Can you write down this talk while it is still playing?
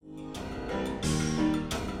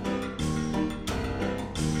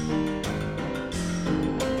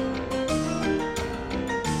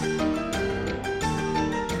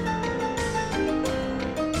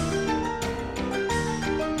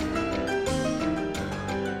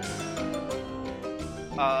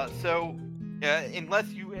So, unless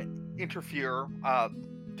you interfere,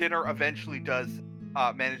 dinner eventually does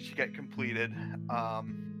manage to get completed.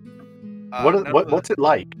 None of What's it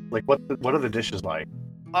like? Like what are the dishes like?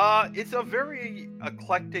 It's a very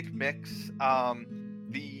eclectic mix.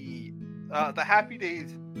 The Happy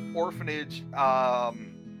Days orphanage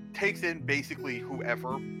takes in basically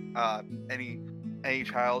whoever, any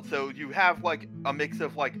child. So you have like a mix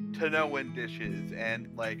of like Tanoan dishes and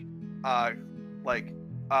uh like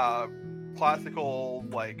classical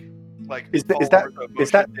like Is followers of that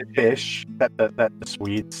Moshe dishes. fish that the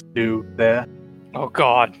Swedes do there? Oh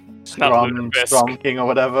God, not lutefisk. Stromking or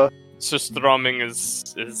whatever. So strumming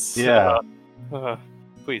is Yeah.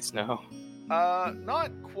 Please no.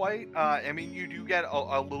 Not quite. I mean, you do get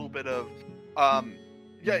a little bit of,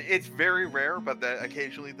 yeah, it's very rare, but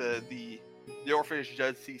occasionally the orphanage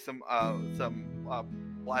does see some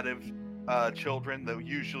plative children. Though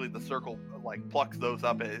usually the circle like plucks those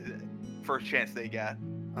up at first chance they get.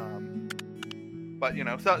 But you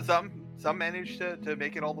know, some manage to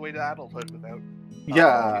make it all the way to adulthood without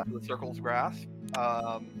the circle's grasp.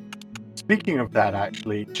 Speaking of that,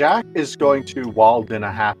 actually, Jack is going to, while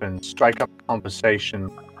dinner happens, strike up a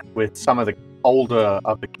conversation with some of the older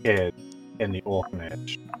of the kids in the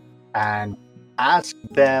orphanage and ask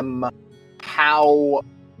them how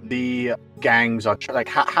the gangs are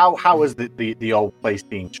how is the old place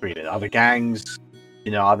being treated? Are the gangs,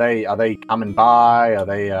 are they coming by? Are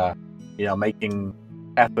they making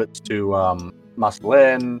efforts to muscle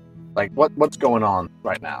in? Like what's going on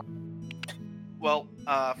right now? Well,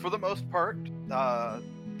 for the most part,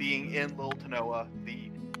 being in Little Tanoa, the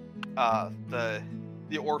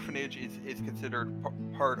orphanage is considered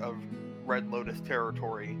part of Red Lotus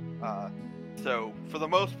territory. So for the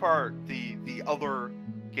most part, the other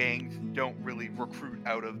gangs don't really recruit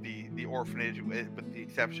out of the orphanage, with the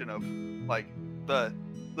exception of like the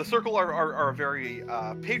Circle are a very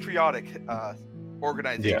patriotic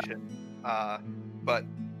organization. Yeah. But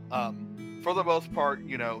for the most part,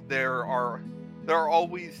 there are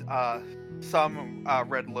always some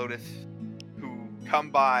Red Lotus who come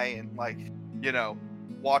by and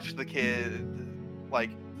watch the kid.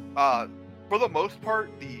 For the most part,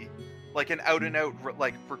 an out and out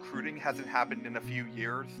recruiting hasn't happened in a few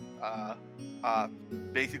years.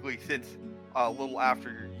 Basically since a little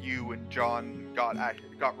after you and John got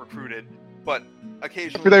recruited, but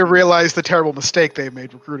occasionally after they realized the terrible mistake they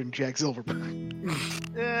made recruiting Jack Silverberg.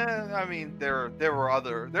 Yeah, I mean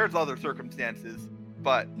there's other circumstances,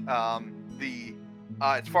 but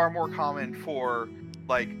it's far more common for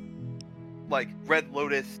like Red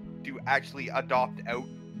Lotus to actually adopt out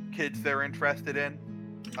kids they're interested in,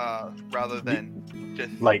 rather than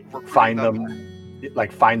just find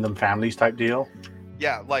them families type deal.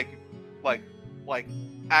 Yeah,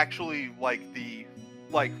 actually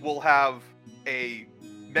we'll have a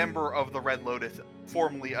member of the Red Lotus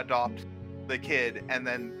formally adopt the kid, and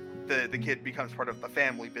then the kid becomes part of the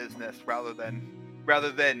family business rather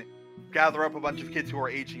than gather up a bunch of kids who are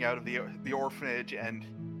aging out of the orphanage and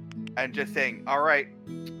just saying, all right,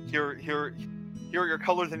 here are your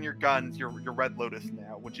colors and your guns, you're Red Lotus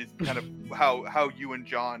now, which is kind of how you and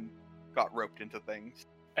John got roped into things.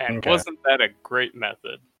 And wasn't that a great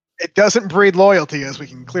method? It doesn't breed loyalty, as we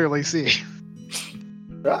can clearly see.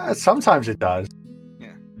 Sometimes it does.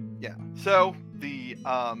 Yeah. So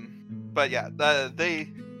but yeah,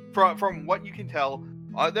 from what you can tell,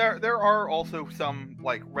 there are also some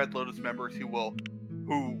Red Lotus members who will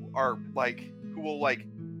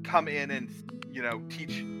come in and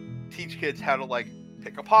teach kids how to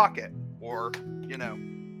pick a pocket, or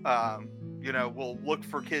will look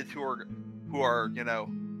for kids who are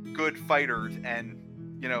good fighters and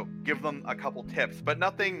give them a couple tips, but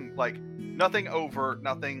nothing overt,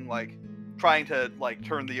 nothing trying to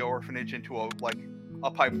turn the orphanage into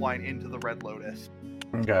a pipeline into the Red Lotus.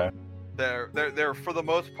 Okay. They're for the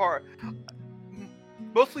most part,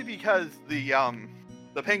 mostly because the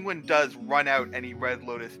Penguin does run out any Red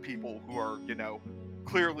Lotus people who are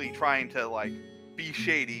clearly trying to be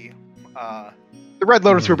shady. The Red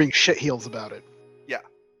Lotus were being shitheels about it. Yeah.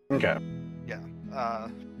 Okay. Yeah.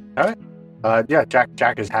 All right. Yeah.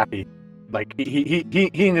 Jack is happy.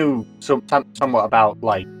 He knew somewhat about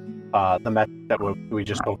the method that we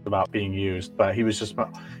just talked about being used, but he was just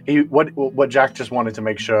what Jack just wanted to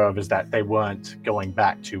make sure of is that they weren't going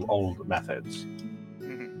back to old methods.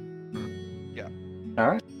 Mm-hmm. Yeah.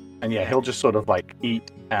 All right. And yeah, he'll just sort of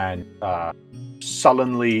eat and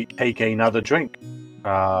sullenly take another drink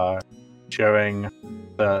during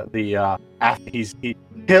the after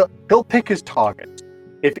he'll pick his targets.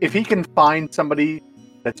 If he can find somebody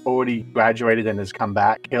that's already graduated and has come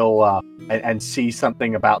back, he'll and see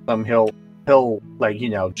something about them, he'll like,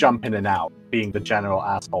 jump in and out, being the general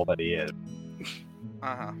asshole that he is.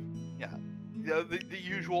 Yeah. The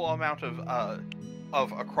usual amount of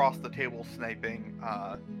across the table sniping.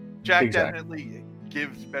 Jack Exactly. definitely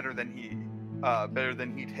gives better than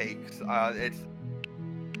he takes. It's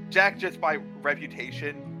Jack just by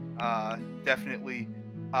reputation. Definitely.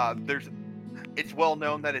 It's well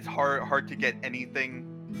known that it's hard to get anything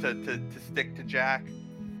to stick to Jack.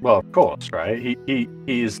 Well, of course, right?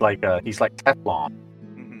 He's like Teflon.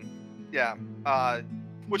 Mm-hmm. Yeah.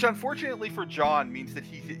 Which unfortunately for John means that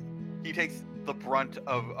he takes the brunt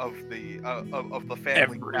of the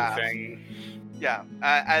family Everything.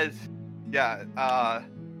 cast.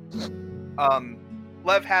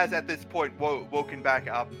 Lev has at this point woken back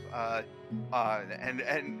up,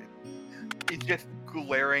 and he's just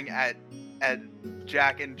glaring at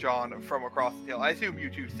Jack and John from across the table. I assume you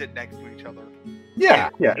two sit next to each other. Yeah.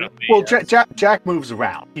 Well, Jack moves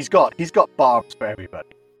around. He's got barbs for everybody.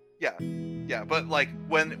 Yeah, but like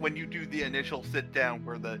when you do the initial sit down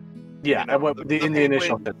where the the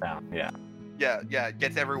initial sit down. Yeah,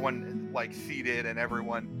 gets everyone like seated and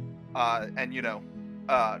everyone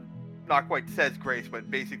not quite says grace, but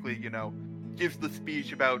basically gives the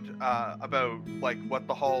speech about like what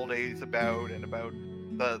the holiday's about and about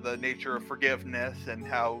the nature of forgiveness and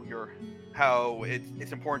how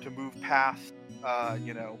it's important to move past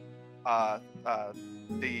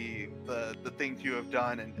the things you have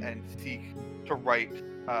done and seek to right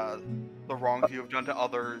the wrongs you have done to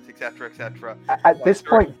others, etc., etc. At this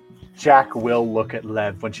point, Jack will look at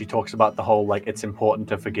Lev when she talks about the whole, like, it's important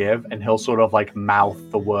to forgive, and he'll sort of, like, mouth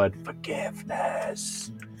the word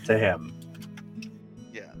forgiveness to him.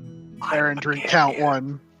 Yeah. Aaron, drink count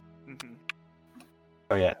one. Mm-hmm.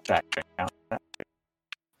 Oh, yeah, Jack, drink count.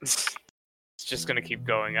 It's just gonna keep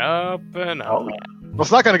going up and up. Oh, yeah. Well,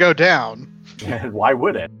 it's not going to go down. Why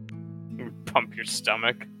would it? Pump your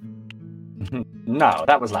stomach. No,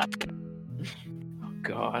 that was last. Oh,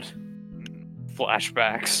 God.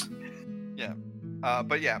 Flashbacks. Yeah.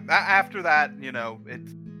 But yeah, after that,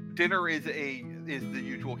 it's dinner is the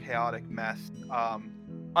usual chaotic mess.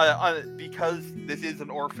 Because this is an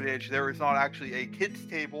orphanage, there is not actually a kids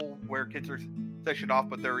table where kids are sectioned off,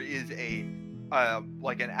 but there is a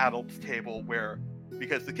like an adults table where,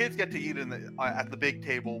 because the kids get to eat at the big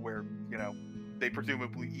table where they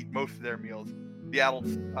presumably eat most of their meals, the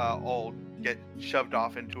adults all get shoved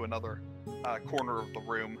off into another corner of the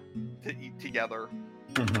room to eat together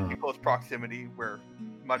in close proximity, where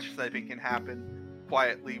much sniping can happen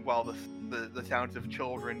quietly while the sounds of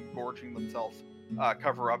children gorging themselves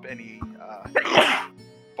cover up any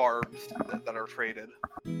barbs that are traded.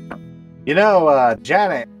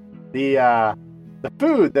 Janet, the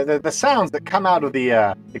food, the sounds that come out of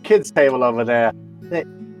the kids' table over there,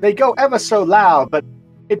 they go ever so loud, but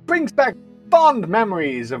it brings back fond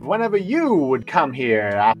memories of whenever you would come here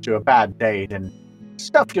after a bad date and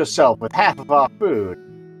stuff yourself with half of our food.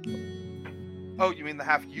 Oh, you mean the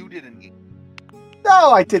half you didn't eat?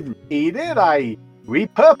 No, I didn't eat it. I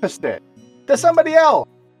repurposed it to somebody else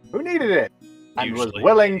who needed it and was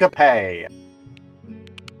willing to pay.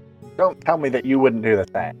 Don't tell me that you wouldn't do the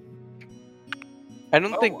same. I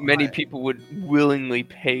don't think many people would willingly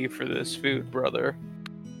pay for this food, brother.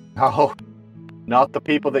 No, not the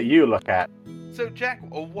people that you look at. So, Jack,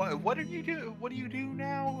 what did you do? What do you do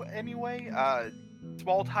now, anyway?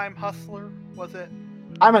 Small-time hustler, was it?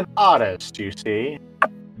 I'm an artist, you see.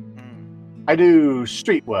 I do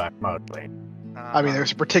street work mostly. I mean,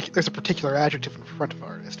 there's a particular adjective in front of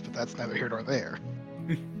artist, but that's neither here nor there.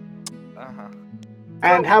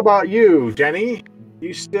 And how about you, Jenny?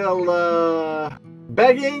 You still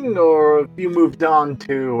begging, or have you moved on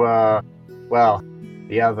to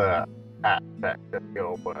the other aspect of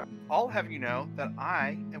your work? I'll have you know that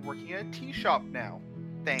I am working at a tea shop now.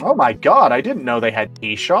 Thanks. Oh my God! I didn't know they had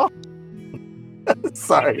tea shops.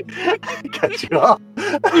 Sorry, cut you off.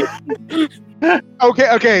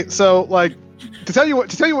 Okay. So, like, to tell you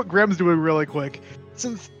what Graham's doing really quick,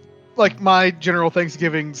 since like my general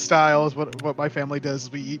Thanksgiving style is what my family does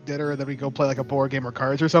is we eat dinner and then we go play like a board game or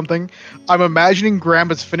cards or something. I'm imagining Graham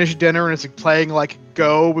has finished dinner and is like, playing like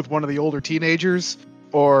Go with one of the older teenagers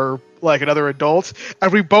or like another adult,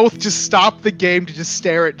 and we both just stop the game to just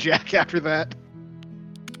stare at Jack after that.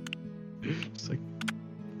 It's like,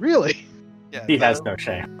 really? Yeah, he has no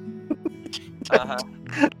shame.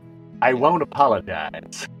 I won't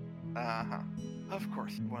apologize. Of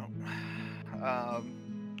course you won't.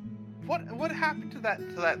 What happened to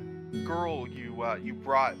that girl you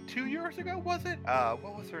brought 2 years ago? Was it?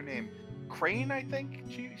 What was her name? Crane, I think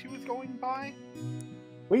she was going by.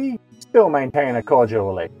 We still maintain a cordial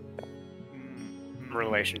relationship.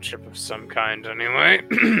 Relationship of some kind, anyway.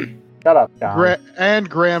 Shut up, John. And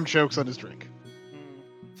Graham chokes on his drink.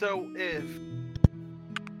 So if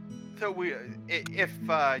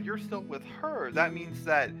you're still with her, that means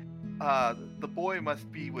that the boy must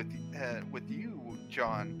be with you,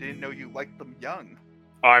 John. Didn't know you liked them young.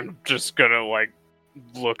 I'm just gonna,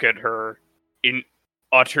 look at her in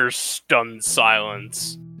utter stunned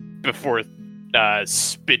silence before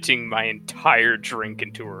spitting my entire drink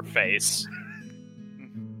into her face.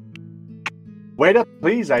 Wait up,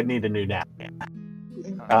 please. I need a new napkin.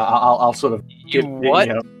 I'll sort of What?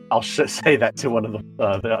 I'll say that to one of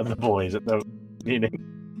the boys at the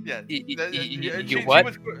meeting. Yeah.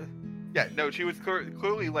 What? She was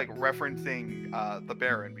clearly referencing the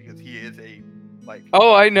Baron because he is a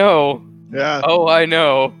Oh, I know. Yeah. Oh, I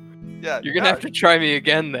know. Yeah. You're gonna have to try me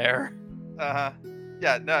again there.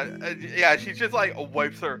 Yeah. No. Yeah. She just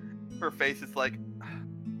wipes her face. It's like,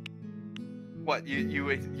 what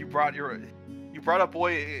you brought a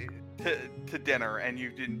boy to dinner and you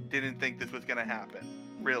didn't think this was gonna happen,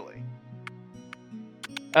 really?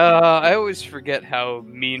 I always forget how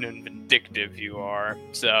mean and vindictive you are.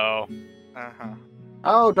 So.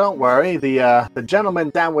 Oh, don't worry. The gentleman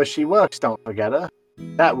down where she works don't forget her.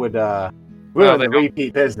 That would ruin the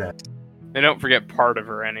repeat business. They don't forget part of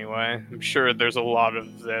her anyway. I'm sure there's a lot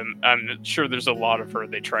of them. I'm sure there's a lot of her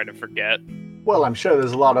they try to forget. Well, I'm sure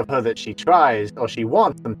there's a lot of her that she tries or she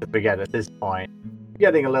wants them to forget at this point.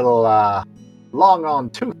 Getting a little long on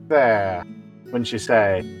tooth there, wouldn't you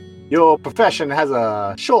say? Your profession has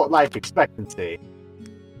a short life expectancy.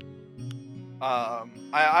 I'm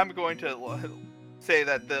going to say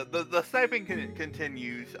that the sniping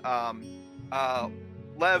continues.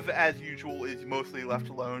 Lev, as usual, is mostly left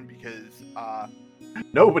alone because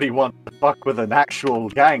nobody wants to fuck with an actual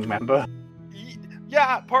gang member.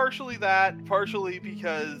 Yeah, partially that, partially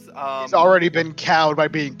because he's already been cowed by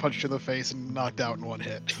being punched in the face and knocked out in one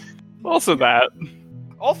hit. Also that.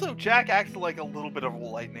 Also, Jack acts like a little bit of a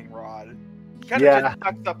lightning rod. He kind of just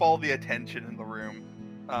sucks up all the attention in the room.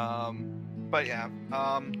 But yeah.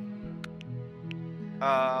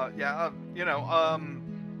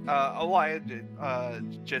 Elia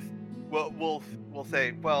just we'll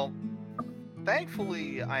say, well,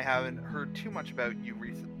 thankfully I haven't heard too much about you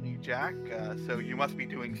recently, Jack. So you must be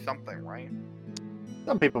doing something, right?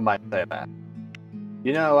 Some people might say that.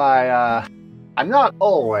 You know, I'm not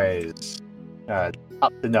always up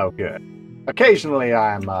to no good. Occasionally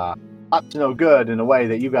I'm up to no good in a way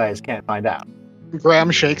that you guys can't find out. Graham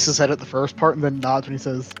shakes his head at the first part and then nods when he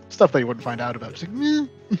says stuff that you wouldn't find out about. Just like, meh.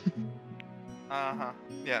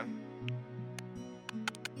 Yeah.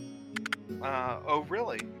 Oh,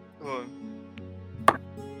 really?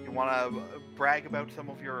 You want to brag about some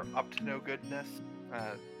of your up-to-no-goodness?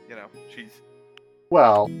 She's...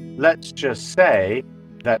 Well, let's just say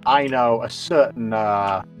that I know a certain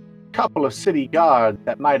couple of city guards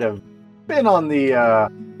that might have been on the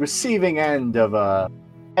receiving end of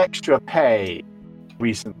extra pay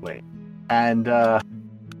recently. And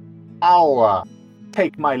I'll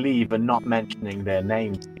take my leave in not mentioning their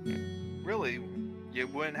names. Really? You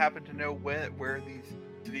wouldn't happen to know where these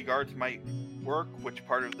city guards might work? Which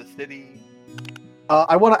part of the city?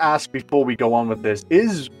 I want to ask before we go on with this,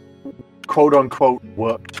 is quote-unquote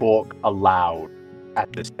work talk allowed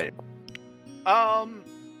at this table?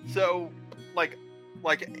 So,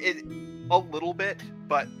 it a little bit,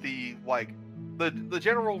 but the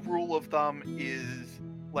general rule of thumb is,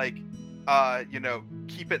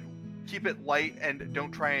 keep it light and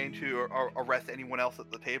don't try to arrest anyone else at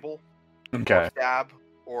the table. Okay. Or stab,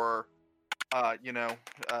 or,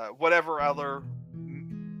 whatever other...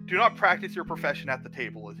 Do not practice your profession at the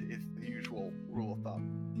table is the usual rule of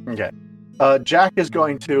thumb. Okay. Jack is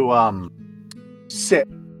going to sip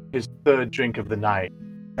his third drink of the night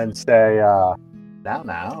and say,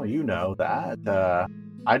 now, you know that.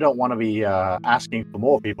 I don't want to be asking for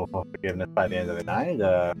more people for forgiveness by the end of the night.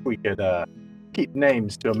 We could keep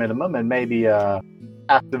names to a minimum, and maybe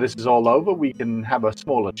after this is all over, we can have a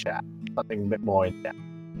smaller chat. Something a bit more in-depth.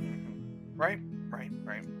 Right.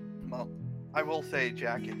 Well, I will say,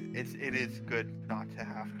 Jack, it is good not to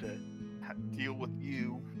have to deal with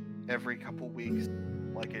you every couple weeks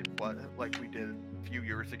like we did a few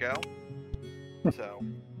years ago. So,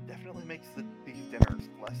 definitely makes these dinners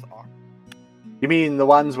less awkward. You mean the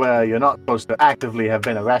ones where you're not supposed to actively have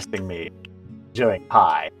been arresting me during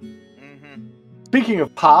pie? Mm-hmm. Speaking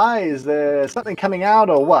of pie, is there something coming out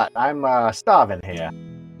or what? I'm starving here.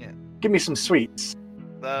 Yeah. Give me some sweets.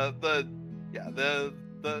 The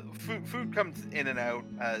food comes in and out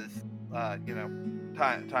as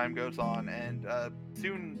time goes on, and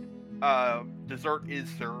soon dessert is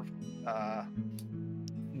served.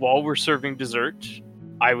 While we're serving dessert,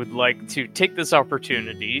 I would like to take this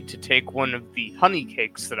opportunity to take one of the honey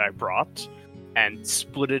cakes that I brought and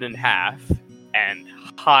split it in half and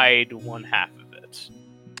hide one half of it.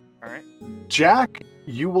 All right. Jack,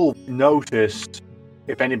 you will notice,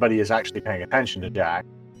 if anybody is actually paying attention to Jack,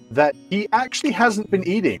 that he actually hasn't been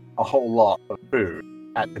eating a whole lot of food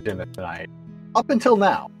at the dinner tonight. Up until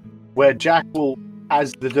now, where Jack will,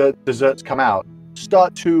 as the desserts come out,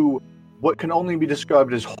 start to what can only be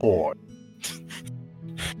described as hoard.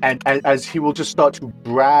 And as he will just start to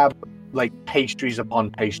grab like pastries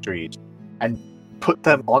upon pastries and put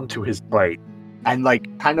them onto his plate. And like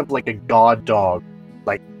kind of like a guard dog,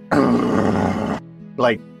 like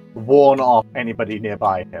like warn off anybody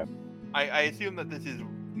nearby him. I assume that this is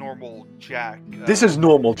normal Jack. This is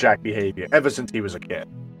normal Jack behavior ever since he was a kid.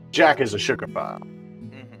 Jack is a sugar file.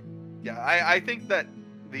 Mm-hmm. Yeah, I think that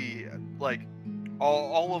the like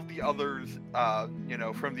all of the others,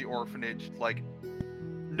 from the orphanage, like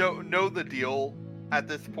know the deal at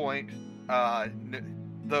this point.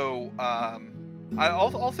 Though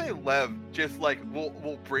I'll say Lev just like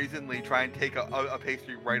will brazenly try and take a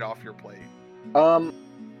pastry right off your plate.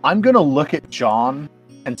 I'm gonna look at John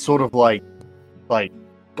and sort of like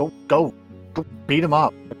go beat him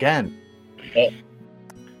up again.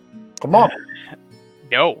 Come on.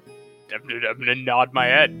 No. I'm gonna nod my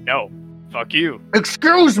head. No. Fuck you.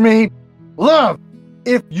 Excuse me, Love.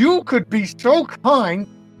 If you could be so kind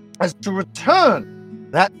as to return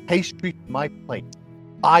that pastry to my plate,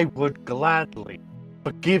 I would gladly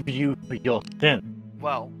forgive you for your sin.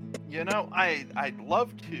 Well, I'd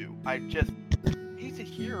love to. I just need to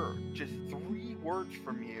hear just 3 words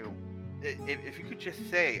from you. If you could just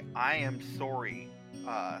say, "I am sorry,"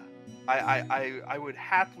 I would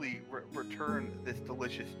happily return this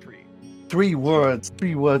delicious treat. 3 words.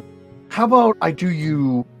 How about I do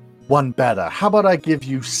you one better? How about I give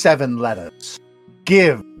you 7 letters?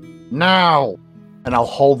 Give now, and I'll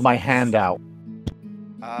hold my hand out.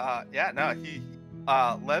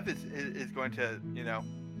 Lev is going to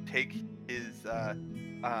take his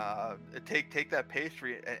take that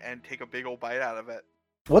pastry and take a big old bite out of it.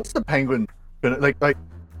 What's the penguin like?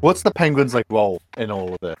 What's the penguin's like role in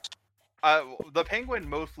all of this? The penguin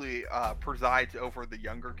mostly presides over the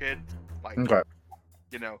younger kids, like Okay.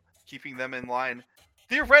 Keeping them in line.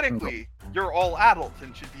 Theoretically, you're all adults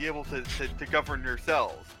and should be able to govern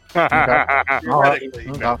yourselves. Theoretically.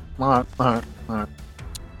 All right.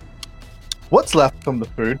 What's left from the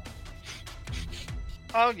food?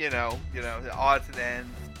 Oh, the odds and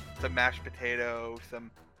ends, some mashed potato, some,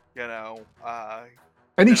 Any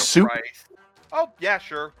bit of soup? rice. Oh, yeah,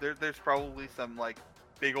 sure. There's probably some, like,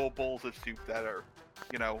 big old bowls of soup that are,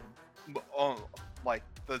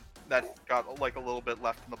 that's got, like, a little bit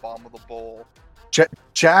left in the bottom of the bowl.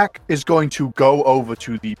 Jack is going to go over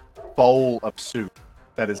to the bowl of soup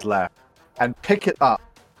that is left and pick it up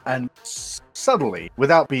and subtly,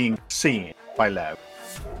 without being seen by Lev,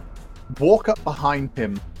 walk up behind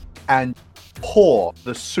him and pour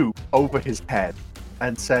the soup over his head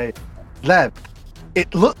and say, "Lev,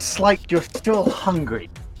 it looks like you're still hungry.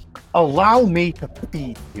 Allow me to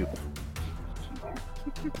feed you."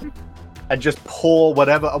 And just pour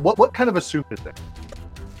whatever. What kind of a soup is it?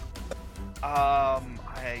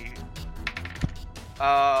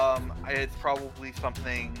 It's probably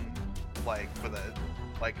something like with a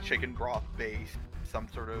chicken broth base, some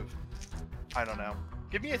sort of, I don't know.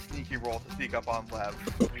 Give me a sneaky roll to sneak up on Lev,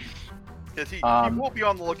 because he will be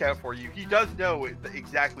on the lookout for you. He does know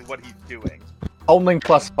exactly what he's doing. Only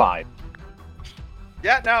 +5.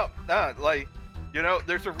 Yeah, no,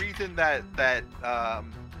 there's a reason that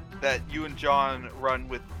you and John run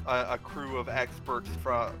with a crew of experts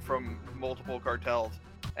from multiple cartels,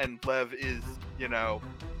 and Lev is,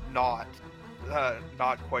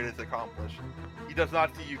 not quite as accomplished. He does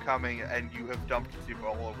not see you coming, and you have dumped soup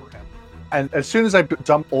all over him. And as soon as I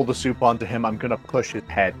dump all the soup onto him, I'm gonna push his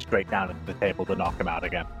head straight down into the table to knock him out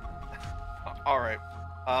again. All right.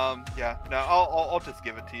 Yeah. No, I'll just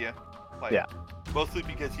give it to you. Yeah. Mostly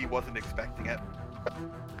because he wasn't expecting it.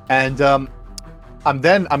 And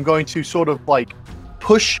I'm going to sort of like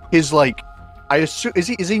push his I assume is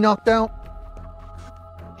he knocked out?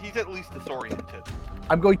 He's at least disoriented.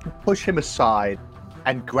 I'm going to push him aside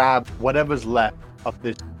and grab whatever's left of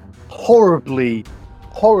this horribly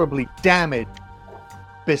damaged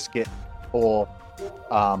biscuit or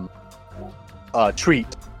treat,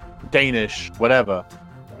 Danish, whatever,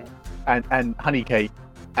 and honey cake,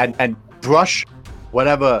 and brush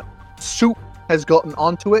whatever soup has gotten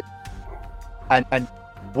onto it, and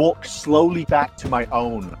walk slowly back to my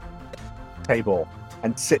own table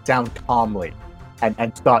and sit down calmly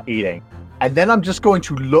and start eating. And then I'm just going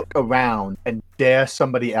to look around and dare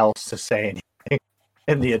somebody else to say anything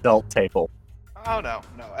in the adult table. Oh no.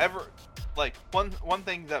 Like one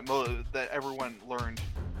thing that that everyone learned,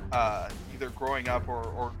 either growing up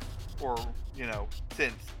or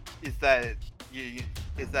since, is that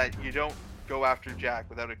you don't go after Jack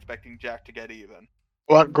without expecting Jack to get even.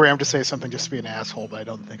 I want Graham to say something just to be an asshole, but I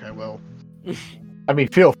don't think I will. I mean,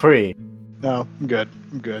 feel free. No, I'm good.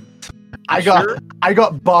 I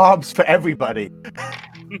got barbs for everybody.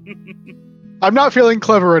 I'm not feeling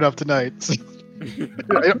clever enough tonight. So I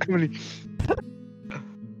don't have any...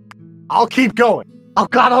 I'll keep going.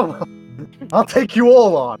 I'll take you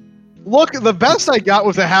all on. Look, the best I got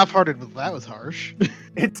was a half-hearted, but that was harsh.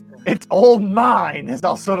 It's all mine. As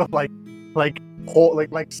I'll sort of like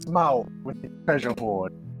smile with the treasure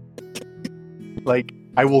hoard. Like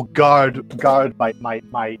I will guard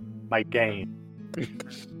my game.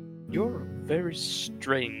 You're a very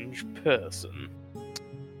strange person.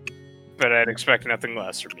 But I'd expect nothing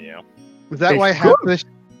less from you. Is that It's why good.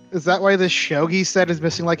 Is that why this shogi set is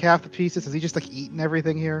missing like half the pieces? Is he just like eating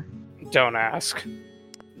everything here? Don't ask.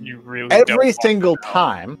 You really don't Every want single to know.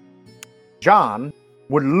 time John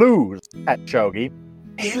would lose at shogi,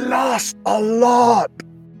 he lost a lot.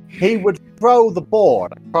 He would throw the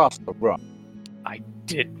board across the room. I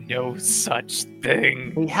did no such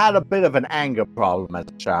thing. He had a bit of an anger problem as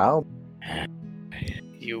a child,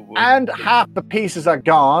 You would and half the pieces are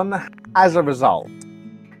gone as a result.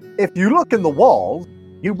 If you look in the walls,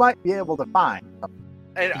 you might be able to find them.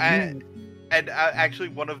 And actually,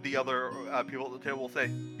 one of the other people at the table will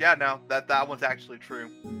say, "Yeah, no, that one's actually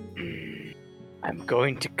true." I'm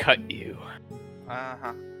going to cut you.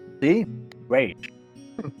 See? Rage.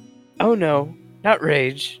 Oh no, not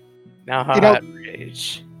rage. Not You know-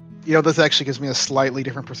 rage. You know, this actually gives me a slightly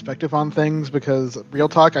different perspective on things because, real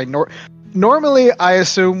talk, normally I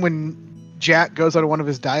assume when Jack goes on one of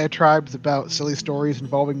his diatribes about silly stories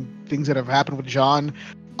involving things that have happened with John,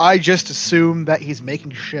 I just assume that he's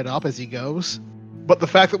making shit up as he goes. But the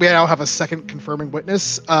fact that we now have a second confirming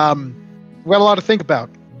witness, we got a lot to think about.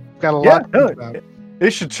 Got a lot to think about.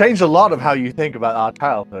 It should change a lot of how you think about our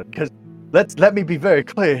childhood. Because let me be very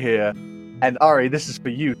clear here, and Ari, this is for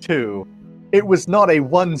you too. It was not a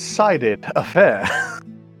one-sided affair.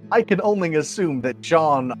 I can only assume that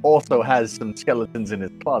John also has some skeletons in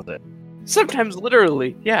his closet. Sometimes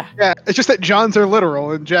literally, yeah. Yeah, it's just that John's are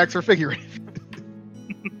literal and Jack's are figurative.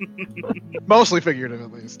 Mostly figurative,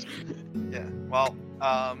 at least. Yeah. Well,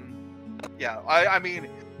 yeah. I mean,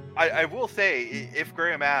 I will say, if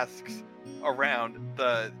Graham asks around,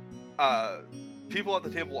 the people at the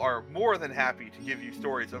table are more than happy to give you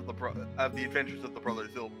stories of the adventures of the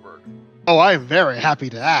brothers Zildberg. Oh, I am very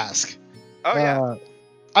happy to ask. Oh yeah.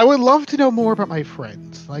 I would love to know more about my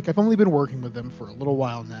friends. Like, I've only been working with them for a little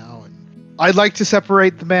while now, and I'd like to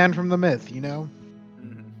separate the man from the myth, you know?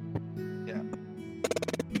 Mhm.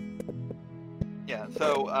 Yeah.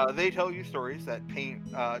 So they tell you stories that paint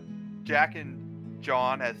Jack and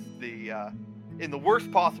John as in the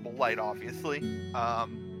worst possible light. Obviously,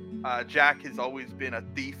 Jack has always been a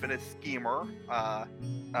thief and a schemer,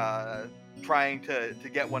 trying to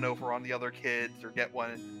get one over on the other kids, or get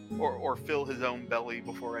one, or fill his own belly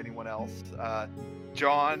before anyone else.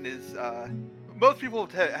 John is most people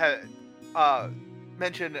have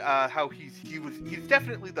mentioned how he's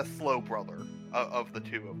definitely the slow brother of the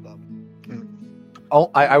two of them. Oh,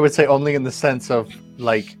 I would say only in the sense of,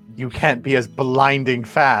 like, you can't be as blinding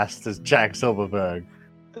fast as Jack Silverberg.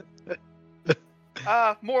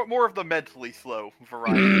 More of the mentally slow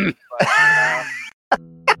variety. But,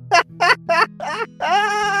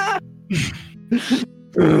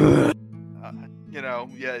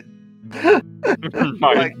 yeah.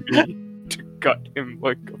 Remind me to cut him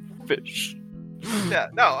like a fish. Yeah,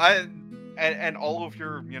 no, and all of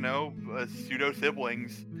your, pseudo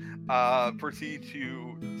siblings proceed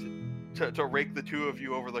to rake the two of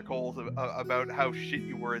you over the coals about how shit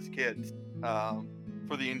you were as kids,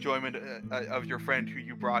 for the enjoyment of your friend who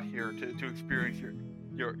you brought here to experience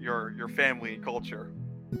your family and culture.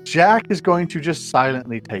 Jack is going to just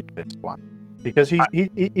silently take this one because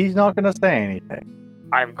he's not going to say anything.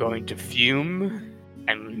 I'm going to fume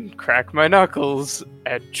and crack my knuckles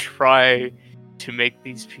and try to make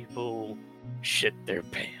these people shit their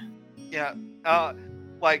pants. Yeah,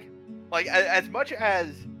 like as much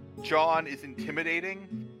as John is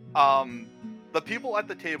intimidating, the people at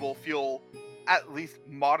the table feel at least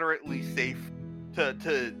moderately safe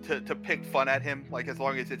to pick fun at him, like, as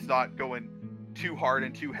long as it's not going too hard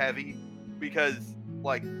and too heavy, because,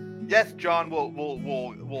 like, yes, John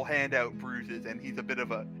will hand out bruises, and he's a bit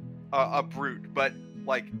of a brute, but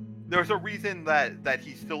like there's a reason that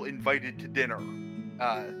he's still invited to dinner.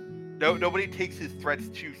 Nobody takes his threats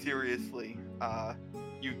too seriously.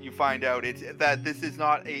 You find out that this is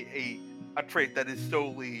not a trait that is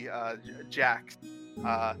solely Jack's.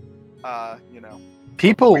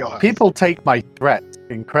 People take my threats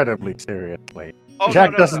incredibly seriously. Oh,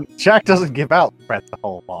 Jack no. Jack doesn't give out threats a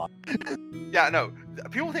whole lot. Yeah, no.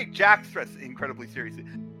 People take Jack's threats incredibly seriously.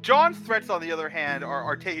 John's threats, on the other hand,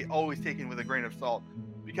 are always taken with a grain of salt,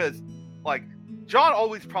 because, like, John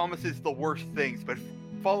always promises the worst things, but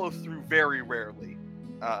follows through very rarely.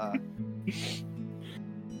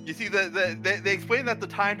 You see, they explain that the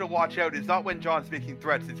time to watch out is not when John's making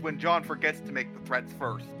threats; it's when John forgets to make the threats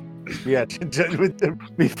first. Yeah,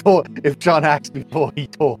 if John acts before he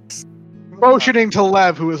talks. Motioning to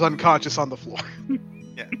Lev, who is unconscious on the floor.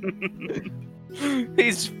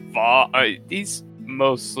 He's fine. He's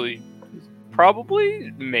mostly,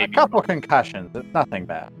 probably, maybe. A couple concussions, it's nothing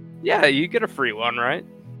bad. Yeah, you get a free one, right?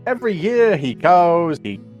 Every year he goes,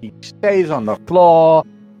 he stays on the floor.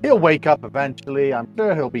 He'll wake up eventually. I'm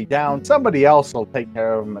sure he'll be down. Somebody else will take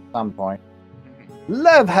care of him at some point.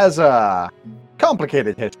 Lev has a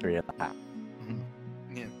complicated history in the house.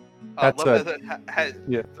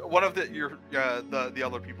 One of the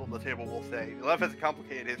other people at the table will say, Lev has a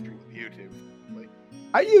complicated history with you two. Like,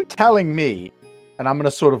 are you telling me, and I'm going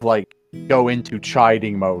to sort of like go into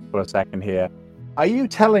chiding mode for a second here, are you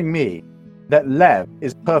telling me that Lev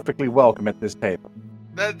is perfectly welcome at this table?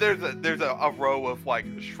 There's a row of like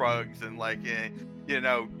shrugs and like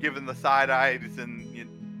giving the side eyes and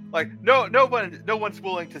like no one's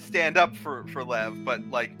willing to stand up for Lev,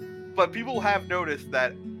 but people have noticed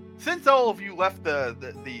that since all of you left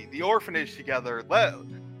the orphanage together, Lev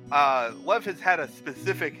has had a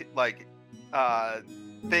specific like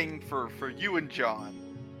thing for you and John.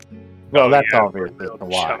 Well, that's obvious as to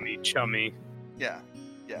why. Chummy. Yeah.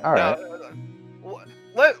 All right.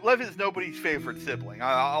 Lev is nobody's favorite sibling.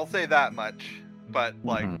 I'll say that much. But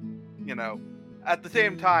like, at the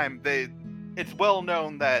same time, it's well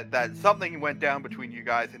known that something went down between you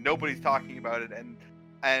guys, and nobody's talking about it,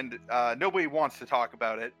 and nobody wants to talk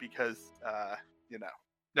about it because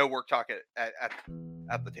no work talk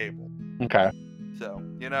at the table. Okay. So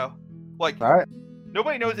like, all right.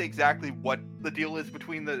 Nobody knows exactly what the deal is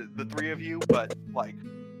between the three of you, but like,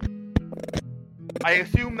 I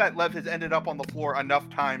assume that Lev has ended up on the floor enough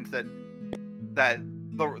times that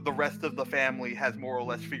the rest of the family has more or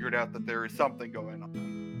less figured out that there is something going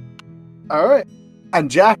on. All right.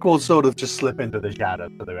 And Jack will sort of just slip into the shadow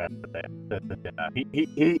for the rest of the dinner.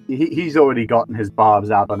 He's already gotten his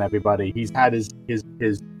barbs out on everybody. He's had his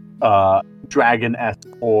dragon-esque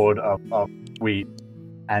horde of sweets,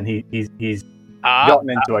 and he's gotten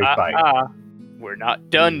into a fight. We're not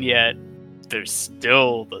done yet. There's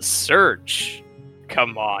still the search.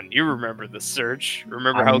 Come on, you remember the search?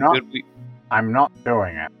 Remember I'm not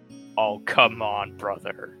doing it. Oh, come on,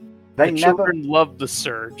 brother. The children love the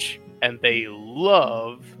search, and they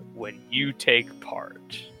love when you take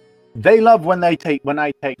part. They love when I take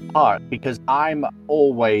part, because I'm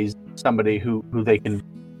always somebody who they can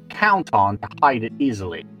count on to hide it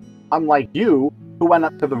easily. Unlike you, who went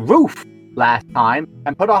up to the roof last time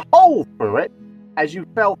and put a hole through it as you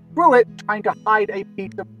fell through it trying to hide a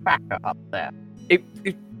piece of cracker up there.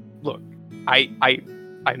 Look, I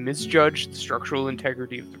misjudged the structural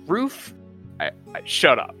integrity of the roof. I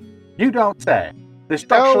shut up. You don't say. The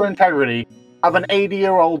structural integrity of an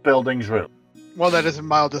 80-year-old building's roof. Well, that is in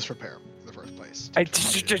mild disrepair in the first place.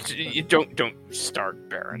 Don't start,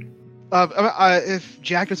 Baron. If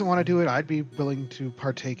Jack doesn't want to do it, I'd be willing to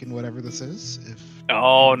partake in whatever this is.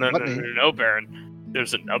 No, Baron.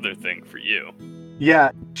 There's another thing for you.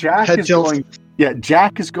 Yeah, Jack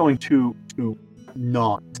is going to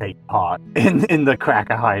not take part in the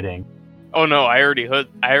cracker hiding. Oh no, I already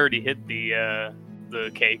hit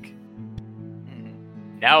the cake.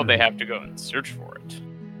 Now they have to go and search for it.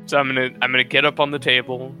 So I'm gonna get up on the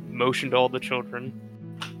table, motion to all the children.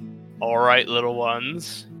 All right, little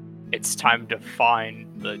ones, it's time to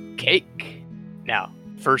find the cake. Now,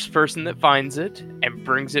 first person that finds it and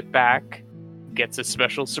brings it back gets a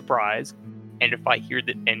special surprise. And if I hear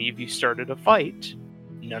that any of you started a fight,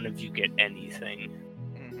 none of you get anything.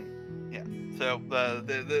 Mm-hmm. Yeah. So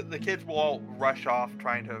the kids will all rush off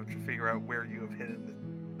trying to figure out where you have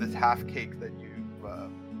hidden this half cake that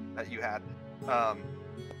you had.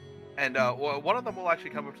 And one of them will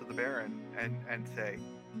actually come up to the Baron and say,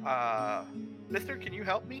 "Mister, can you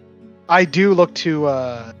help me?" I do look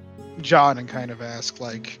to John and kind of ask,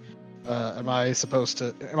 like, am I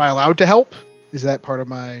allowed to help? Is that part of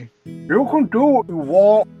my? You can do what you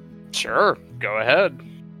want. Sure, go ahead.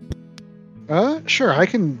 Sure. I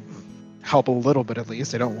can help a little bit at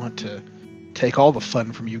least. I don't want to take all the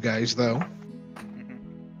fun from you guys, though.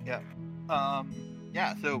 Yeah.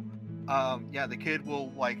 Yeah. So, yeah, the kid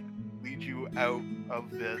will like lead you out of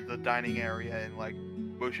the dining area and like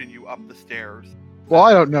motion you up the stairs. Well,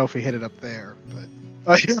 I don't know if he hit it up there, but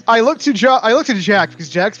I looked to Jack because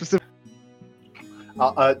Jack specifically.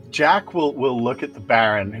 Jack will look at the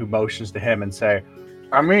Baron, who motions to him, and say,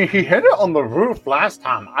 "I mean, he hit it on the roof last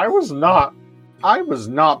time. I was not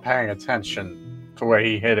paying attention to where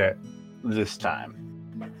he hit it this time."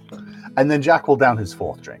 And then Jack will down his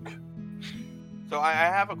fourth drink. So I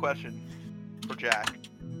have a question for Jack.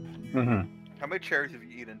 Mm-hmm. How many cherries have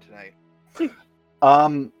you eaten tonight?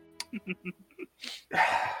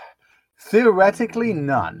 Theoretically,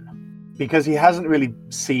 none, because he hasn't really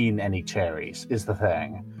seen any cherries. Is the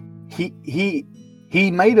thing.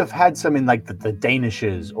 He might have had some in like the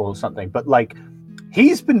Danishes or something, but like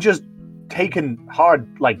he's been just taking hard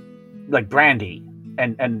like brandy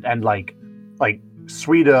and like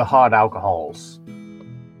sweeter hard alcohols,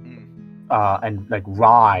 and like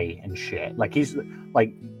rye and shit. Like he's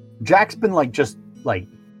like Jack's been like just like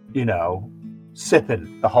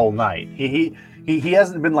sipping the whole night. He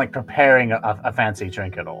hasn't been like preparing a fancy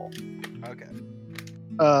drink at all. Okay.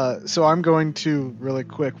 So I'm going to really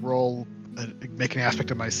quick roll, make an aspect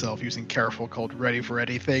of myself using careful called ready for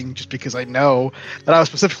anything, just because I know that I was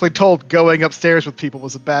specifically told going upstairs with people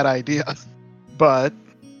was a bad idea. But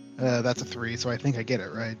that's a 3, so I think I get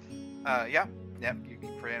it right. Yeah. You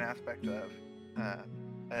can create an aspect of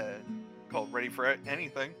called ready for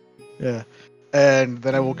anything. Yeah, and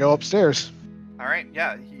then I will go upstairs. All right.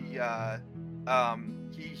 Yeah.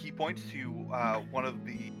 He points to one of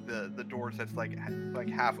the doors that's like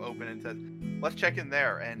half open and says, "Let's check in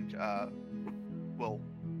there," and we'll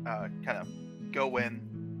kind of go in.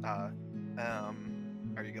 Are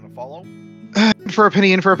you gonna follow? For a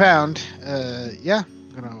penny, in for a pound. Yeah,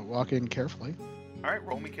 I'm gonna walk in carefully. All right.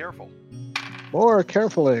 Roll me careful. More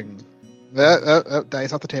carefuling.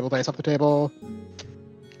 Dice off the table. Dice off the table.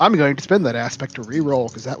 I'm going to spin that aspect to re-roll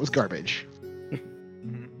because that was garbage.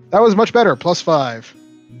 That was much better. +5.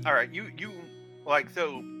 All right, you like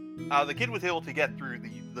so. The kid was able to get through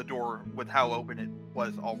the door with how open it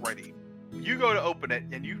was already. You go to open it,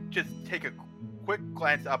 and you just take a quick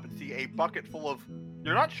glance up and see a bucket full of.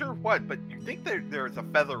 You're not sure what, but you think there's a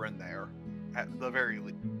feather in there, at the very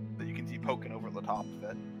least, that you can see poking over the top of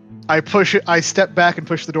it. I push it. I step back and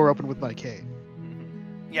push the door open with my cane.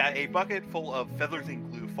 Yeah, a bucket full of feathers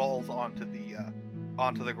and glue falls onto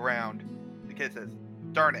the ground. The kid says,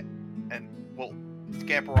 "Darn it," and we'll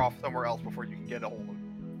scamper off somewhere else before you can get a hold of it.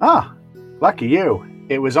 Ah, lucky you.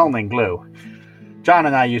 It was only glue. John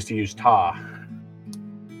and I used to use tar.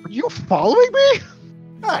 Are you following me?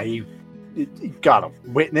 You gotta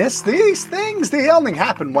witness these things. They only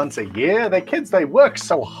happen once a year. The kids, they work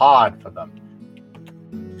so hard for them.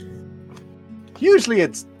 Usually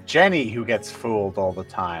it's Jenny who gets fooled all the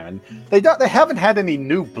time, and they haven't had any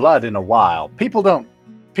new blood in a while. People don't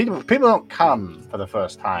come for the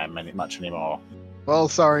first time much anymore. Well,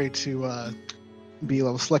 sorry to be a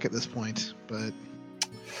little slick at this point, but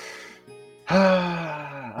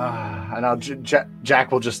and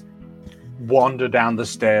Jack will just wander down the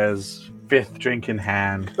stairs, 5th drink in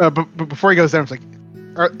hand. but before he goes down, it's like,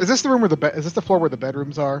 is this the room where is this the floor where the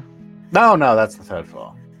bedrooms are? No, that's the 3rd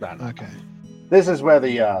floor. No. Okay. This is where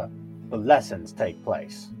the lessons take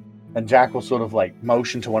place. And Jack will sort of like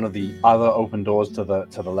motion to one of the other open doors to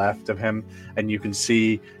the left of him, and you can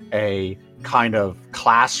see a kind of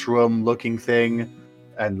classroom looking thing.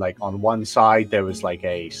 And like on one side there was like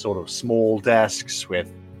a sort of small desks with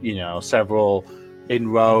several in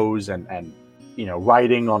rows and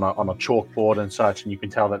writing on a chalkboard and such, and you can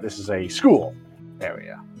tell that this is a school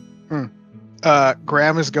area.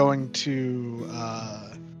 Graham is going to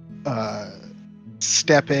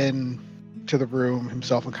step in to the room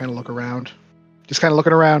himself and kind of look around. Just kind of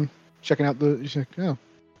looking around, checking out nice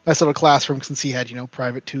little classroom, since he had,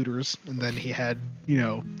 private tutors, and then he had,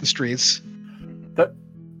 the streets.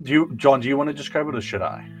 John, do you want to describe it, or should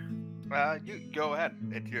I? You go ahead.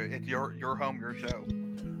 It's your home, your show.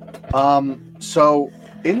 So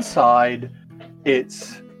inside,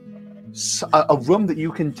 it's a room that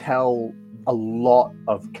you can tell a lot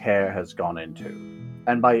of care has gone into,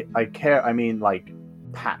 and by care I mean like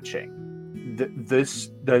patching.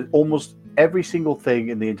 The almost every single thing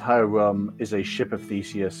in the entire room is a Ship of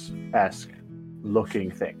Theseus-esque looking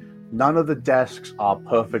thing. None of the desks are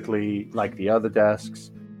perfectly like the other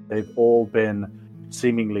desks. They've all been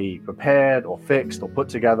seemingly repaired or fixed or put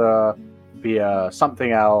together via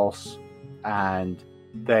something else, and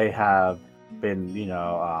they have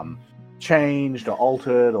been, changed or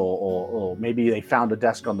altered, or maybe they found a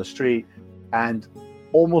desk on the street, and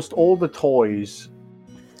almost all the toys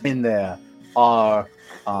in there are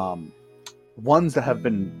ones that have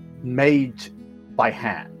been made by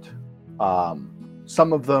hand.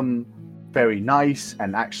 Some of them very nice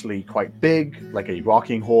and actually quite big, like a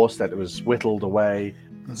rocking horse that was whittled away.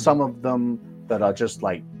 Some of them that are just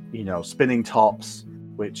like, spinning tops,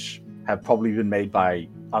 which have probably been made by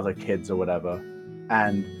other kids or whatever.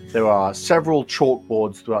 And there are several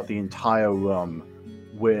chalkboards throughout the entire room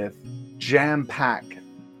with jam-packed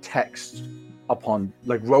text upon,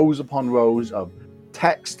 like, rows upon rows of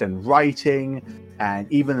text and writing, and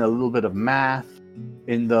even a little bit of math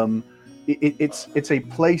in them. It's a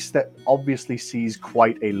place that obviously sees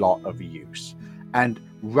quite a lot of use. And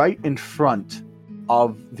right in front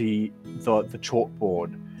of the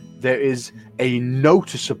chalkboard, there is a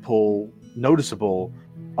noticeable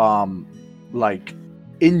like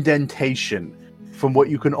indentation from what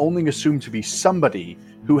you can only assume to be somebody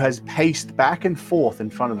who has paced back and forth in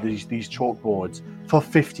front of these chalkboards for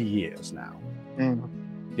 50 years now.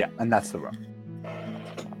 Yeah, and that's the room.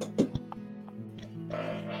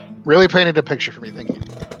 Really painted a picture for me, thank you.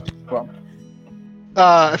 Well,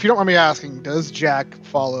 if you don't mind me asking, does Jack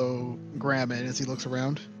follow Graham in as he looks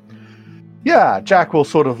around? yeah, Jack will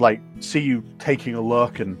sort of like see you taking a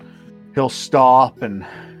look, and he'll stop and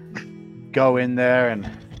go in there, and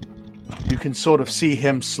you can sort of see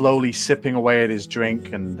him slowly sipping away at his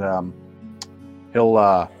drink, and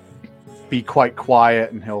he'll be quite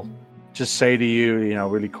quiet, and he'll just say to you,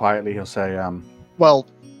 really quietly, he'll say, Well,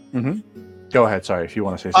 go ahead, sorry, if you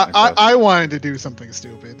want to say something. I wanted to do something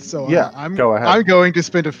stupid, so Yeah, go ahead. I'm going to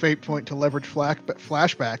spend a fate point to leverage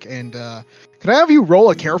flashback, and can I have you roll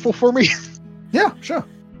a careful for me? Yeah, sure.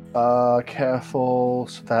 Careful,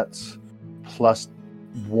 so that's +1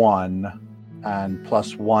 and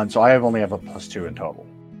 +1, so I only have a +2 in total.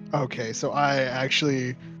 Okay, so I'm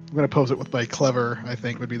going to pose it with my clever, I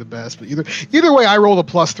think would be the best, but either way, I rolled a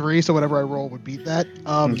 +3, so whatever I roll would beat that.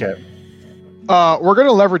 Okay. We're going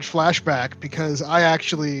to leverage flashback because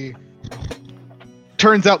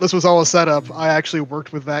turns out this was all a setup. I actually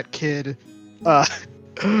worked with that kid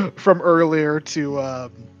from earlier to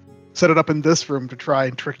set it up in this room to try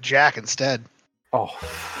and trick Jack instead. Oh.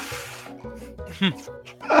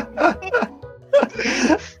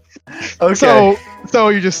 Okay. So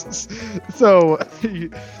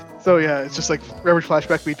yeah, it's just like leverage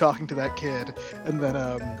flashback, me talking to that kid, and then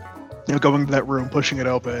going to that room, pushing it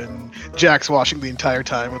open. Jack's watching the entire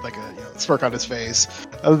time with like a smirk on his face.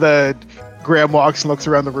 And then Graham walks and looks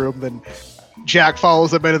around the room. Then Jack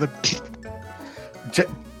follows him into the.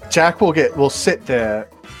 Jack will sit there,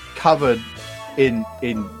 covered in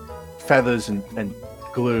feathers and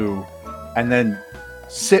glue, and then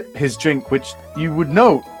sip his drink, which you would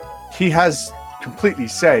note he has completely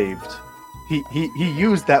saved. He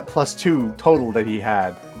used that +2 total that he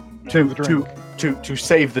had to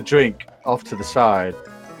save the drink off to the side,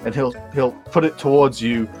 and he'll put it towards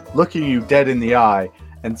you, looking you dead in the eye,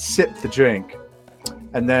 and sip the drink,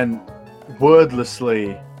 and then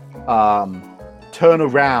wordlessly turn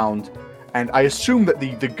around, and I assume that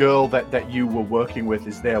the girl that you were working with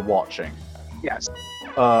is there watching. Yes.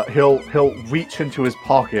 He'll reach into his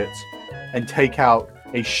pockets and take out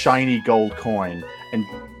a shiny gold coin and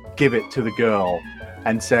give it to the girl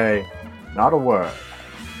and say, "Not a word,"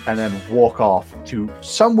 and then walk off to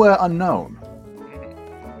somewhere unknown.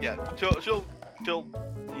 Yeah, she'll do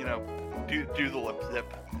the lip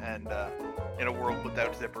zip, and in a world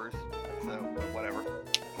without zippers, so whatever.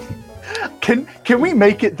 Can we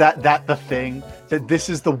make it that the thing that this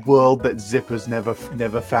is the world that zippers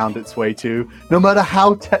never found its way to? No matter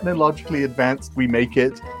how technologically advanced we make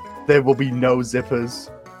it, there will be no zippers.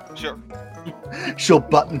 Sure. She'll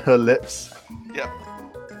button her lips. Yeah.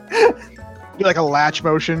 Do like a latch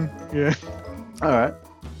motion. Yeah. All right.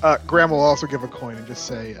 Graham will also give a coin and just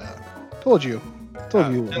say, "Told you."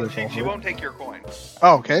 No, she won't take your coin.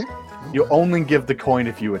 Oh, okay. You only give the coin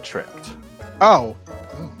if you were tricked. Oh.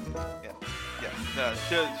 Yeah. No,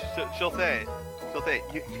 she'll say,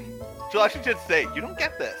 she'll actually just say, "You don't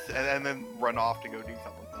get this," and then run off to go do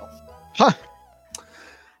something else. Huh.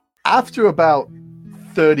 After about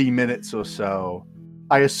 30 minutes or so,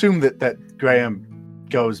 I assume that Graham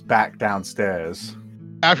goes back downstairs.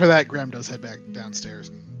 After that, Graham does head back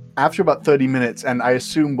downstairs. After about 30 minutes, and I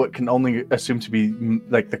assume what can only assume to be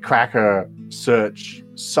like the Cracker search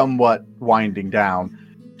somewhat winding down,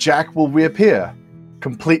 Jack will reappear,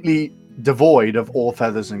 completely devoid of all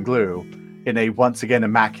feathers and glue, in a once again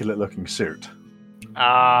immaculate looking suit.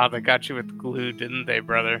 Ah, they got you with glue, didn't they,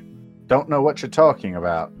 brother? Don't know what you're talking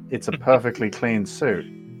about. It's a perfectly clean suit.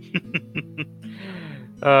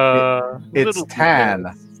 It's little tan.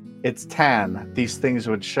 details. It's tan. These things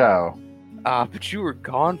would show. Ah, but you were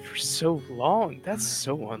gone for so long. That's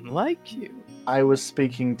so unlike you. I was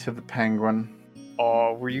speaking to the penguin.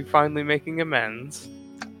 Oh, were you finally making amends?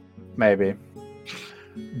 Maybe.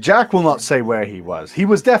 Jack will not say where he was. He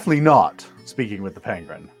was definitely not speaking with the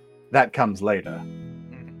penguin. That comes later.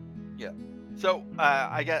 Yeah. So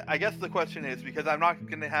I guess the question is, because I'm not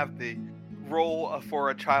going to have the role for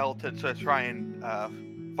a child to try and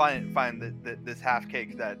find this half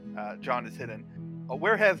cake that John has hidden.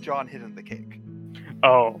 Where has John hidden the cake?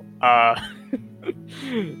 Oh,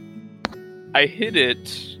 I hid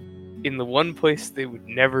it in the one place they would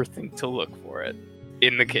never think to look for it,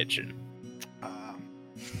 in the kitchen.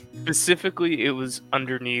 Specifically, it was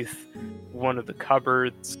underneath one of the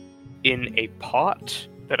cupboards in a pot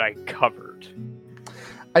that I covered.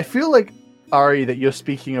 I feel like, Ari, that you're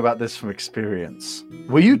speaking about this from experience.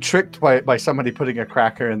 Were you tricked by somebody putting a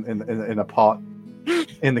cracker in a pot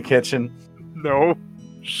in the kitchen? No,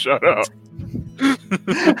 shut up.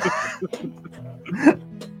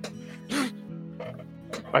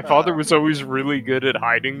 My father was always really good at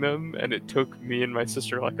hiding them, and it took me and my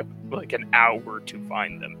sister like an hour to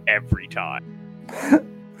find them every time.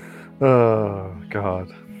 Oh,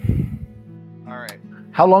 God. All right.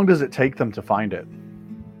 How long does it take them to find it?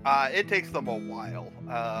 It takes them a while.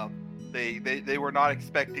 They were not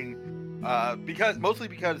expecting, mostly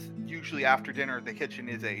because usually after dinner the kitchen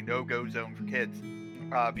is a no-go zone for kids,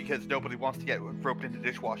 because nobody wants to get roped into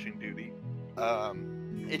dishwashing duty.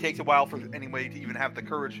 It takes a while for anybody to even have the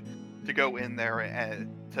courage to go in there and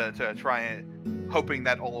to try and hoping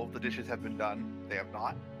that all of the dishes have been done. They have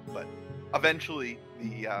not, but eventually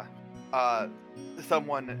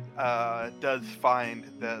someone does find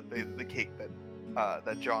the cake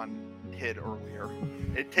that John hid earlier.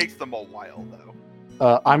 It takes them a while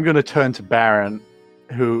though. I'm going to turn to Baron,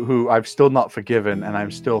 who I've still not forgiven, and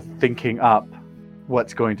I'm still thinking up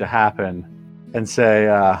what's going to happen, and say,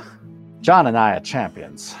 John and I are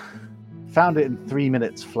champions. Found it in 3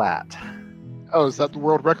 minutes flat. Oh, is that the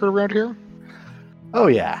world record around here? Oh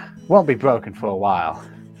yeah, won't be broken for a while.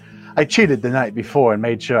 I cheated the night before and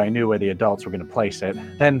made sure I knew where the adults were going to place it.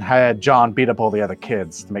 Then I had John beat up all the other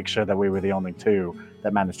kids to make sure that we were the only two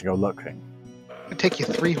that managed to go looking. It'd take you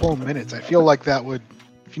 3 whole minutes. I feel like that would,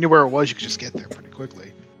 if you knew where it was, you could just get there pretty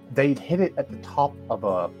quickly. They'd hit it at the top of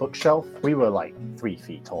a bookshelf. We were like 3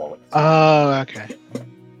 feet tall. Oh, okay.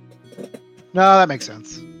 No, that makes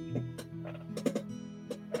sense.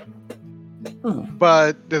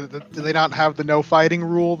 But do they not have the no fighting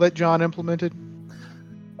rule that John implemented?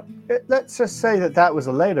 Let's just say that was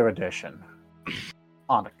a later addition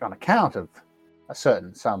on account of a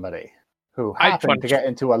certain somebody who happened to get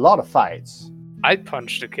into a lot of fights. I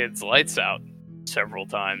punched a kid's lights out several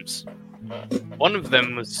times. One of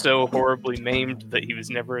them was so horribly maimed that he was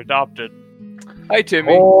never adopted. Hi,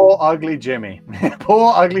 Timmy. Poor ugly Jimmy.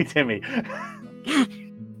 Poor ugly Timmy.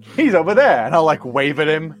 He's over there, and I'll wave at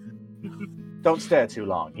him. Don't stare too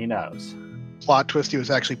long. He knows. Plot twist: he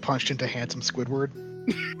was actually punched into handsome Squidward.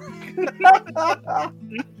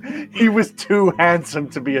 He was too handsome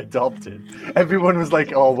to be adopted. Everyone was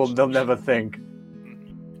like, "Oh, well, they'll never think."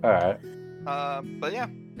 All right. But yeah.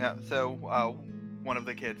 So one of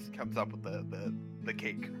the kids comes up with the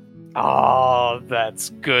cake. Oh,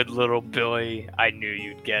 that's good, little Billy. I knew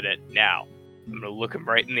you'd get it. Now, I'm gonna look him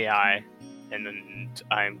right in the eye, and then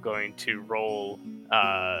I'm going to roll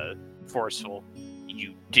forceful.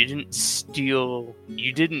 You didn't steal.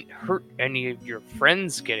 You didn't hurt any of your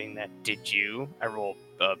friends getting that, did you? I roll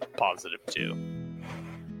positive 2.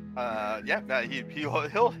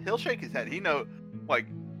 He'll shake his head. He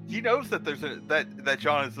knows that there's that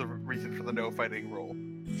John is the reason for the no fighting rule.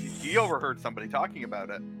 He overheard somebody talking about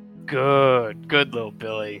it. Good little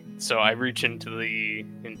Billy. So I reach into the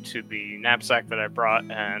knapsack that I brought,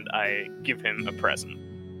 and I give him a present.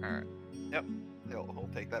 All right. Yep. He'll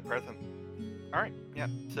take that present. All right. Yeah.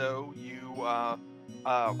 So you,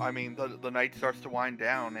 the night starts to wind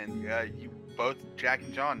down, and you both, Jack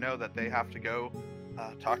and John, know that they have to go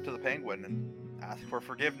talk to the penguin and ask for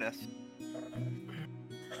forgiveness.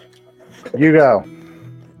 You go.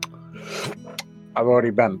 I've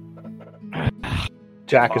already been.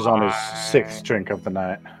 Jack is on his 6th drink of the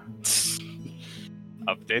night.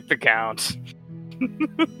 Update the count.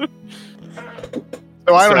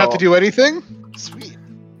 So I don't have to do anything? Sweet.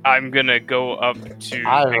 I'm gonna go up to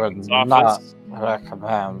I Penguin's would not office,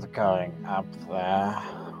 recommend going up there.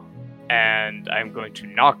 and I'm going to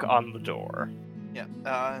knock on the door. Yeah.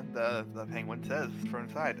 The penguin says from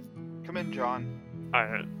inside, "Come in, John."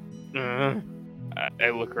 I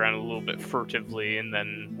look around a little bit furtively and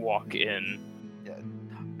then walk in.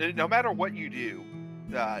 No matter what you do,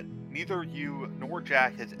 neither you nor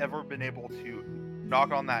Jack has ever been able to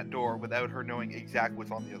knock on that door without her knowing exactly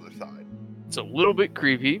what's on the other side. It's a little bit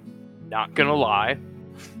creepy, not gonna lie.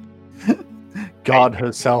 God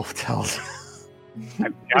herself tells.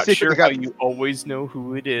 I'm not secretly sure how got- you always know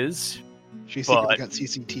who it is. She secretly But- got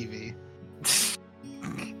CCTV.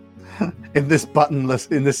 In this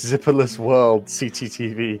zipperless world,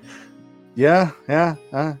 CCTV. Yeah. Oh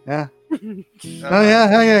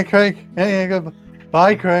yeah, Craig. Yeah, good.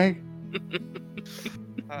 Bye, Craig.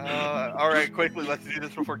 All right, quickly, let's do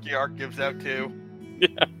this before Geark gives out too.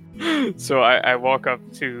 So I walk up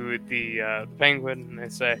to the penguin and I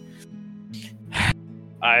say,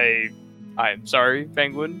 I'm sorry,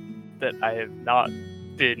 penguin, that I have not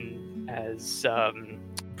been as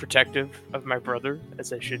protective of my brother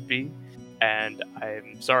as I should be, and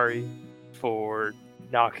I'm sorry for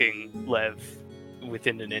knocking Lev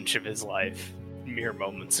within an inch of his life mere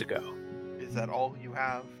moments ago. Is that all you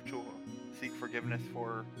have to seek forgiveness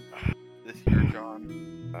for this year,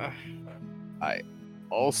 John? I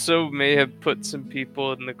also may have put some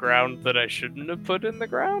people in the ground that I shouldn't have put in the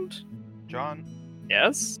ground. John,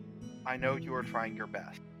 Yes? I know you are trying your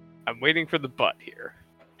best. I'm waiting for the butt here.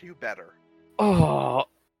 Do better. Oh,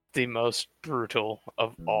 the most brutal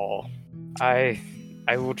of all. I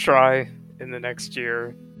will try in the next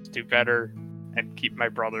year to do better and keep my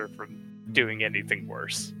brother from doing anything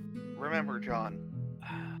worse. Remember, John,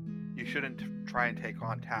 you shouldn't try and take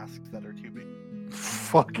on tasks that are too big.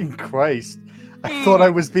 Fucking Christ! I thought I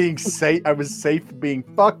was being safe. I was safe from being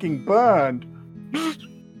fucking burned.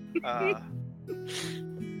 No,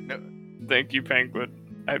 Thank you, Penguin.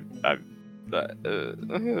 I'm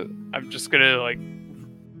just gonna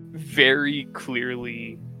very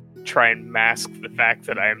clearly try and mask the fact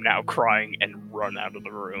that I am now crying and run out of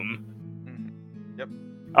the room. Mhm. Yep.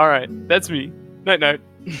 All right, that's me. Night night.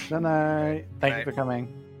 Good night. Thank you Night. for coming.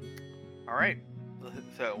 all right.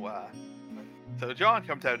 So John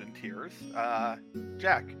comes out in tears.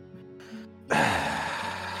 Jack.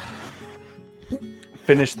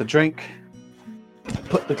 Finish the drink.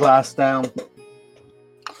 Put the glass down.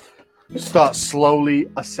 Start slowly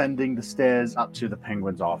ascending the stairs up to the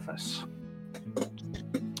penguin's office.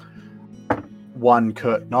 One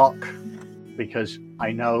curt knock, because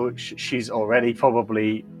I know she's already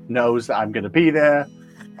probably knows that I'm going to be there.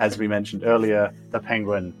 As we mentioned earlier, the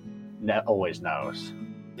penguin always knows.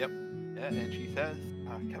 Yeah, and she says,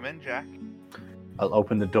 "Come in, Jack." I'll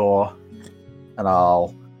open the door and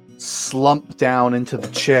I'll slump down into the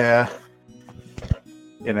chair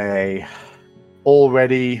in a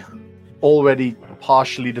already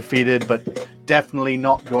partially defeated, but definitely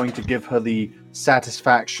not going to give her the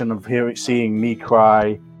satisfaction of seeing me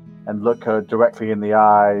cry, and look her directly in the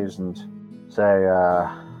eyes and say,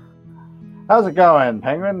 "How's it going,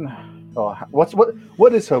 Penguin?" Or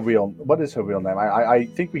what is her real name? I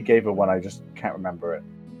think we gave her one. I just can't remember it.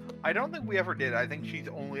 I don't think we ever did. I think she's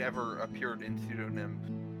only ever appeared in pseudonym,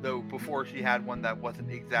 though before she had one that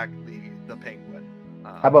wasn't exactly the penguin.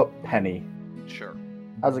 How about Penny? Sure.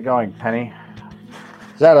 How's it going, Penny?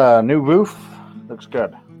 Is that a new roof? Looks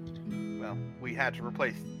good. Well, we had to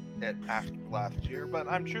replace it after last year, but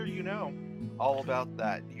I'm sure you know all about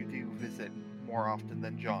that. You do visit more often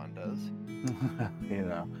than John does. You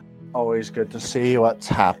know, always good to see what's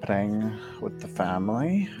happening with the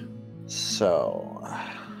family. So,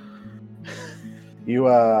 you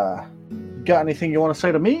got anything you want to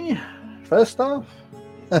say to me? First off,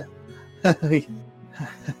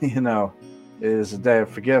 you know, it is a day of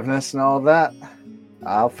forgiveness and all that.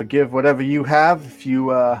 I'll forgive whatever you have. If you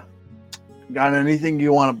got anything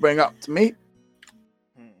you want to bring up to me.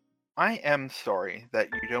 I am sorry that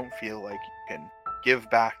you don't feel like you can give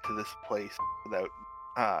back to this place without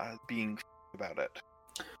being about it.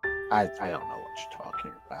 I don't know what you're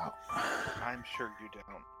talking about. I'm sure you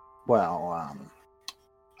don't. Well,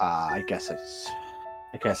 I guess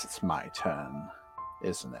it's my turn,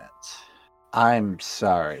 isn't it? I'm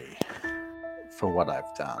sorry for what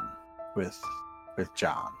I've done with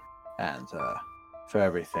John, and for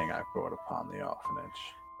everything I've brought upon the orphanage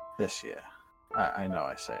this year. I know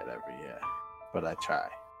I say it every year, but I try.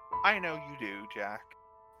 I know you do, Jack.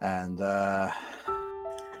 And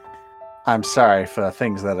I'm sorry for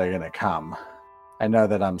things that are gonna come. I know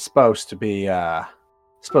that I'm supposed to be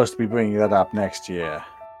bringing that up next year,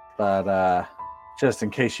 but just in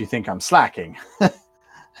case you think I'm slacking,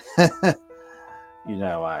 you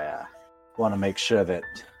know, I want to make sure that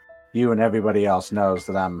you and everybody else knows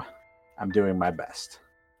that I'm I'm doing my best.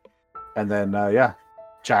 And then,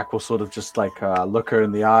 Jack will sort of just like look her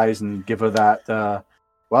in the eyes and give her that,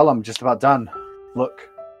 well, I'm just about done. Look.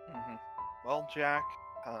 Mm-hmm. Well, Jack,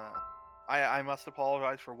 I must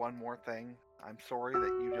apologize for one more thing. I'm sorry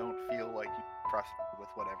that you don't feel like you trust me with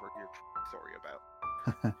whatever you're sorry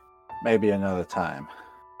about. Maybe another time.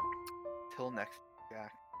 Till next,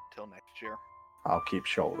 Jack. Till next year. I'll keep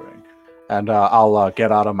shouldering. And I'll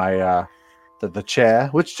get out of my the chair,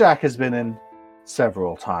 which Jack has been in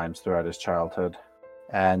several times throughout his childhood,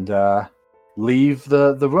 and leave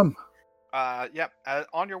the room. Yep.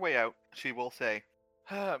 On your way out, she will say,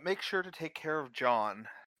 make sure to take care of John.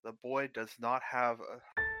 The boy does not have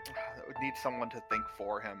needs someone to think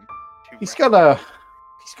for him. He's got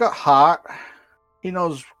heart. He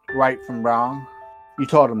knows right from wrong. You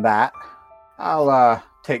taught him that. I'll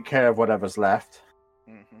take care of whatever's left.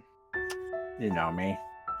 Mm-hmm. You know me.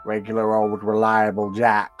 Regular old reliable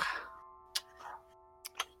Jack.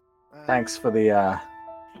 Thanks for the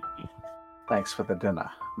dinner,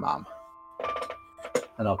 Mom.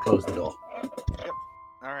 And I'll close the door. Yep.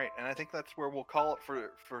 Alright, and I think that's where we'll call it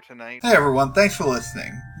for tonight. Hey everyone, thanks for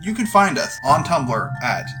listening. You can find us on Tumblr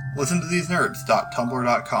at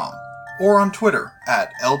listentothesenerds.tumblr.com or on Twitter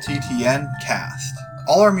at LTTNcast.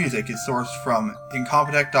 All our music is sourced from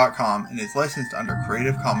Incompetech.com and is licensed under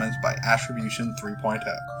Creative Commons by Attribution 3.0.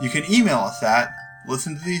 You can email us at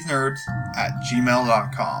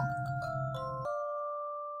listentothesenerds@gmail.com.